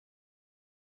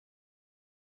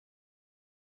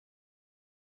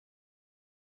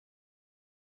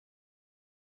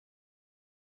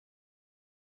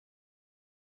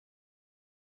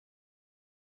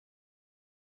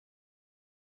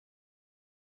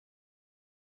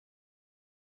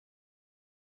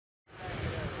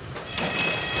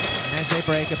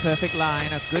They break a perfect line.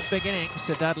 A good beginning.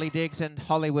 Sir Dudley Diggs and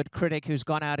Hollywood Critic, who's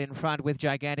gone out in front with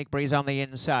Gigantic Breeze on the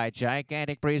inside.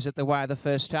 Gigantic Breeze at the wire the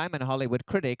first time, and Hollywood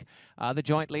Critic are the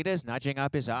joint leaders. Nudging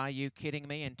up is Are You Kidding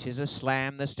Me? And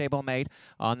Tizzarunner, the stablemate.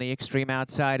 On the extreme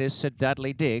outside is Sir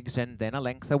Dudley Diggs, and then a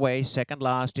length away, second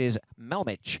last is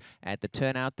Melmich. At the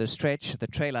turnout, the stretch, the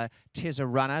trailer,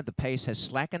 Tizzarunner. The pace has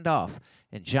slackened off,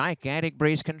 and Gigantic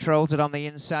Breeze controls it on the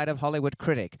inside of Hollywood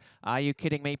Critic. Are You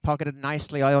Kidding Me? Pocketed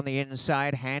nicely on the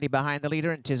inside, handy behind the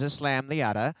leader, and Tizzarunner the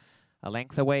other. A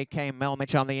length away came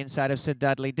Melmich on the inside of Sir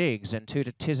Dudley Diggs, and 2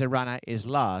 to Tizzarunner is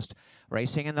last.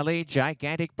 Racing in the lead,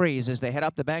 Gigantic Breeze as they head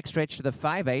up the backstretch to the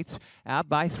 5/8. Out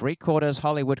by 3/4,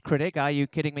 Hollywood Critic. Are You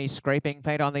Kidding Me? Scraping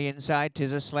paint on the inside,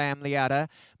 Tizzarunner the outer.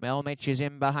 Melmich is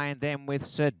in behind them with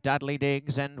Sir Dudley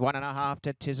Diggs, and 1.5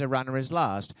 to Tizzarunner is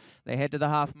last. They head to the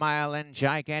half mile, and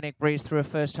Gigantic Breeze through a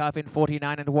first half in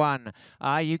 49.1.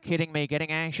 Are You Kidding Me? Getting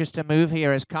anxious to move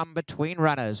here, has come between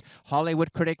runners.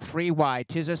 Hollywood Critic 3 wide,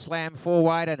 Tizzarunner 4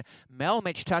 wide, and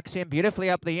Melmich tucks in beautifully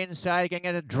up the inside,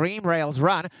 getting a dream rails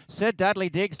run. Sir Dudley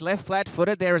Diggs left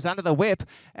flat-footed there is under the whip,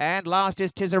 and last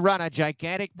is Tizzarunner.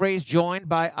 Gigantic Breeze joined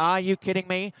by Are You Kidding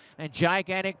Me? And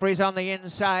Gigantic Breeze on the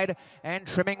inside and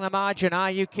trimming the margin.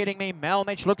 Are You Kidding Me?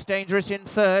 Melmich looks dangerous in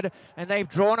third, and they've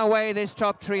drawn away this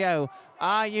top trio.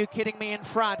 Are You Kidding Me in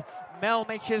front?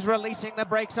 Melmich is releasing the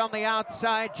brakes on the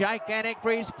outside. Gigantic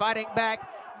Breeze fighting back.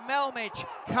 Melmich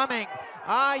coming.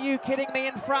 Are You Kidding Me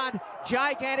in front?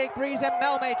 Gigantic Breeze and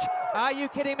Melmich. Are You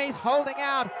Kidding Me's holding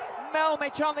out.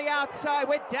 Melmich on the outside.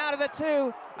 We're down to the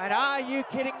 2. And Are You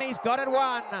Kidding Me's got it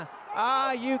 1.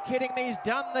 Are You Kidding Me's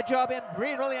done the job in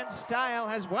brilliant style,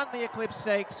 has won the Eclipse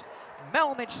Stakes.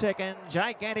 Melmich second,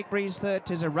 Gigantic Breeze third,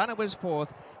 Tizzarunner was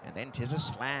fourth, and then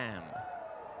Tizzarunner.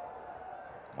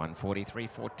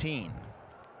 1:43.14.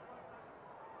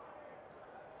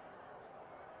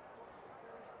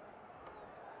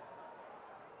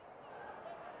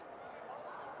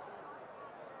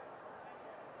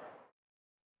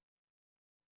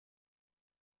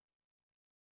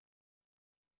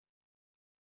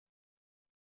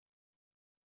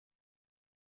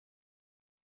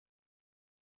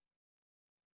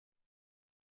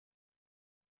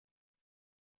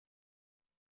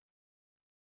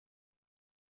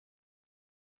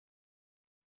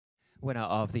 Winner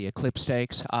of the Eclipse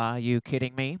Stakes, Are You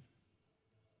Kidding Me?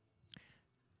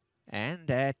 And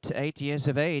at 8 years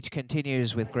of age,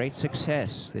 continues with great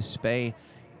success. This bay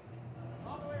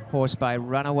horse by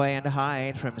Runaway and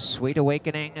Hyde from Sweet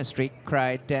Awakening, a Street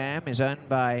Cried Dam, is owned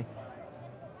by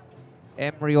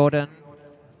M. Riordan,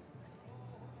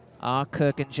 R.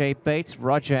 Kirk and J. Bates.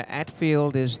 Roger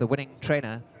Atfield is the winning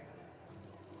trainer.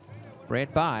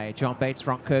 Bred by John Bates,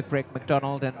 Ron Kirk, Rick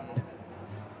McDonald, and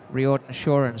Riordan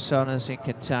Shore and Sonas in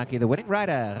Kentucky. The winning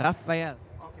rider, Rafael.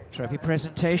 Trophy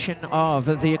presentation of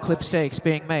the Eclipse Stakes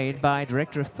being made by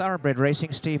Director of Thoroughbred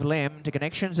Racing, Steve Lim, to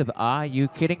connections of Are You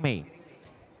Kidding Me?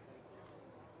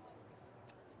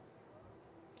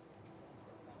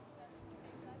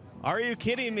 Are You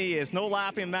Kidding Me is no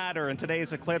laughing matter in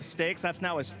today's Eclipse Stakes. That's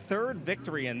now his 3rd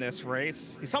victory in this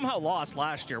race. He somehow lost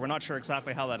last year. We're not sure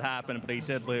exactly how that happened, but he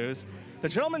did lose. The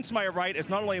gentleman to my right is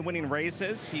not only winning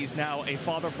races, he's now a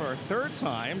father for a 3rd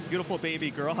time. Beautiful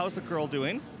baby girl. How's the girl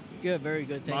doing? Good, very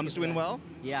good. Thank Mom's doing well?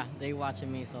 Yeah, they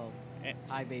watching me, so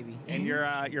hi, baby. And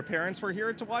your parents were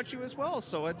here to watch you as well,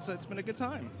 so it's been a good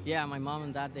time. Yeah, my mom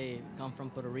and dad, they come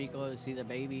from Puerto Rico to see the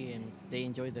baby, and they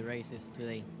enjoyed the races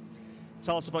today.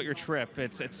 Tell us about your trip.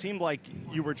 It seemed like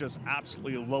you were just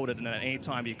absolutely loaded and at any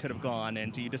time you could have gone,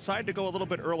 and you decided to go a little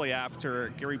bit early after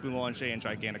Gary Boulanger and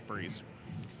Gigantic Breeze.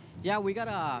 Yeah, we got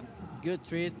a good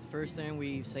treat. First time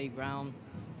we saved ground,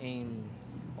 and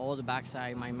all the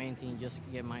backside, my main thing just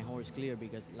get my horse clear,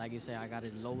 because like you said, I got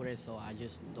it loaded, so I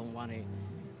just don't want to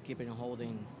keep it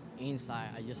holding inside.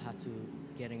 I just had to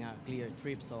getting a clear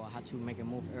trip, so I had to make a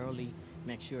move early,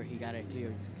 make sure he got a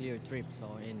clear trip.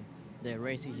 So in the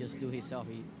race, he just do himself.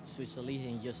 He switched the lead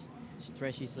and just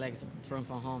stretch his legs, turn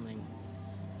from home, and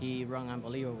he run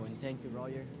unbelievable. And thank you,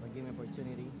 Roger, for giving me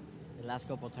opportunity. The last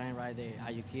couple of times, right there,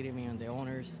 Are You Kidding Me on the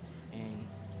owners, and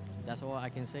that's all I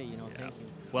can say, you know, yeah. Thank you.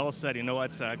 Well said. You know,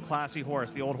 it's a classy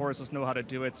horse. The old horses know how to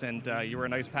do it, and you were a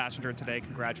nice passenger today.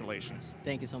 Congratulations.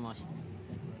 Thank you so much.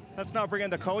 Let's now bring in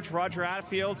the coach, Roger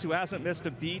Atfield, who hasn't missed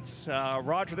a beat.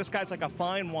 Roger, this guy's like a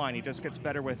fine wine. He just gets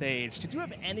better with age. Did you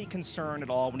have any concern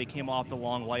at all when he came off the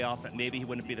long layoff that maybe he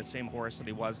wouldn't be the same horse that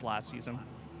he was last season?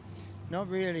 Not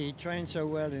really. He trained so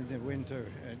well in the winter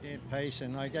at pace,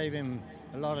 and I gave him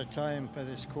a lot of time for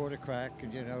this quarter crack,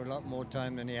 and you know, a lot more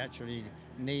time than he actually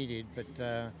needed.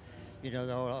 But you know,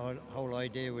 the whole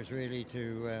idea was really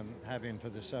to have him for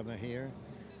the summer here,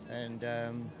 and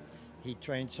he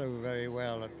trained so very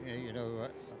well. You know,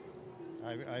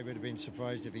 I would have been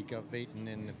surprised if he got beaten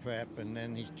in the prep, and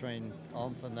then he's trained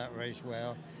on from that race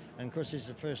well. And of course, it's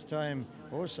the first time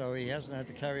also he hasn't had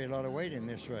to carry a lot of weight in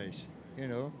this race, you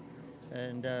know.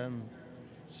 And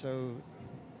so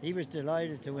he was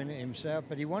delighted to win it himself,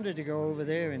 but he wanted to go over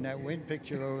there in that win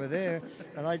picture over there,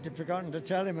 and I'd forgotten to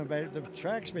tell him about the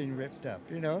track's been ripped up,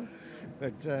 you know.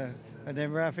 But and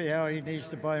then Rafael, he needs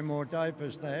to buy more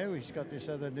diapers now. He's got this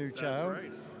other new child.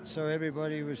 That's right. So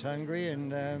everybody was hungry,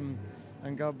 and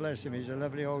God bless him. He's a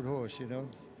lovely old horse, you know.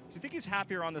 Do you think he's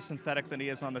happier on the synthetic than he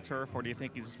is on the turf, or do you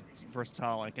think he's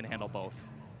versatile and can handle both?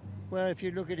 Well, if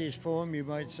you look at his form, you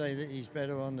might say that he's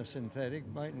better on the synthetic,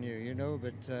 mightn't you? You know,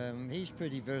 but he's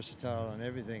pretty versatile on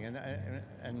everything,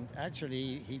 and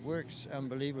actually he works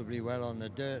unbelievably well on the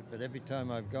dirt. But every time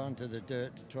I've gone to the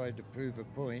dirt to try to prove a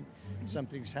point,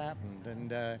 something's happened.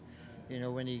 And you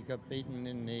know, when he got beaten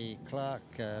in the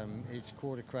Clark, his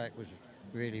quarter crack was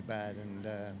really bad, and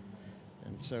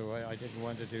so I didn't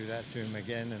want to do that to him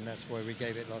again, and that's why we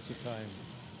gave it lots of time.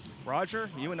 Roger,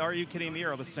 you and Are You Kidding Me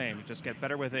are the same. You just get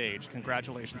better with age.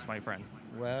 Congratulations, my friend.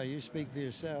 Well, you speak for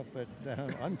yourself, but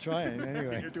I'm trying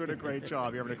anyway. You're doing a great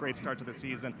job. You're having a great start to the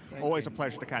season. Thank Always you. a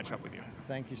pleasure to catch up with you.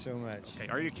 Thank you so much. Okay,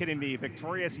 Are You Kidding Me?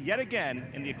 Victorious yet again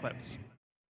in the Eclipse.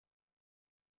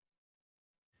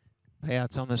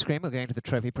 Payouts on the screen. We're going to the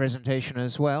trophy presentation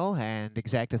as well. And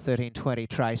exacta 13.20,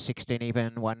 try 16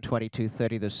 even,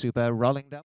 122.30 the super.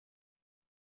 Rolling up.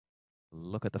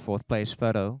 Look at the fourth place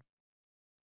photo.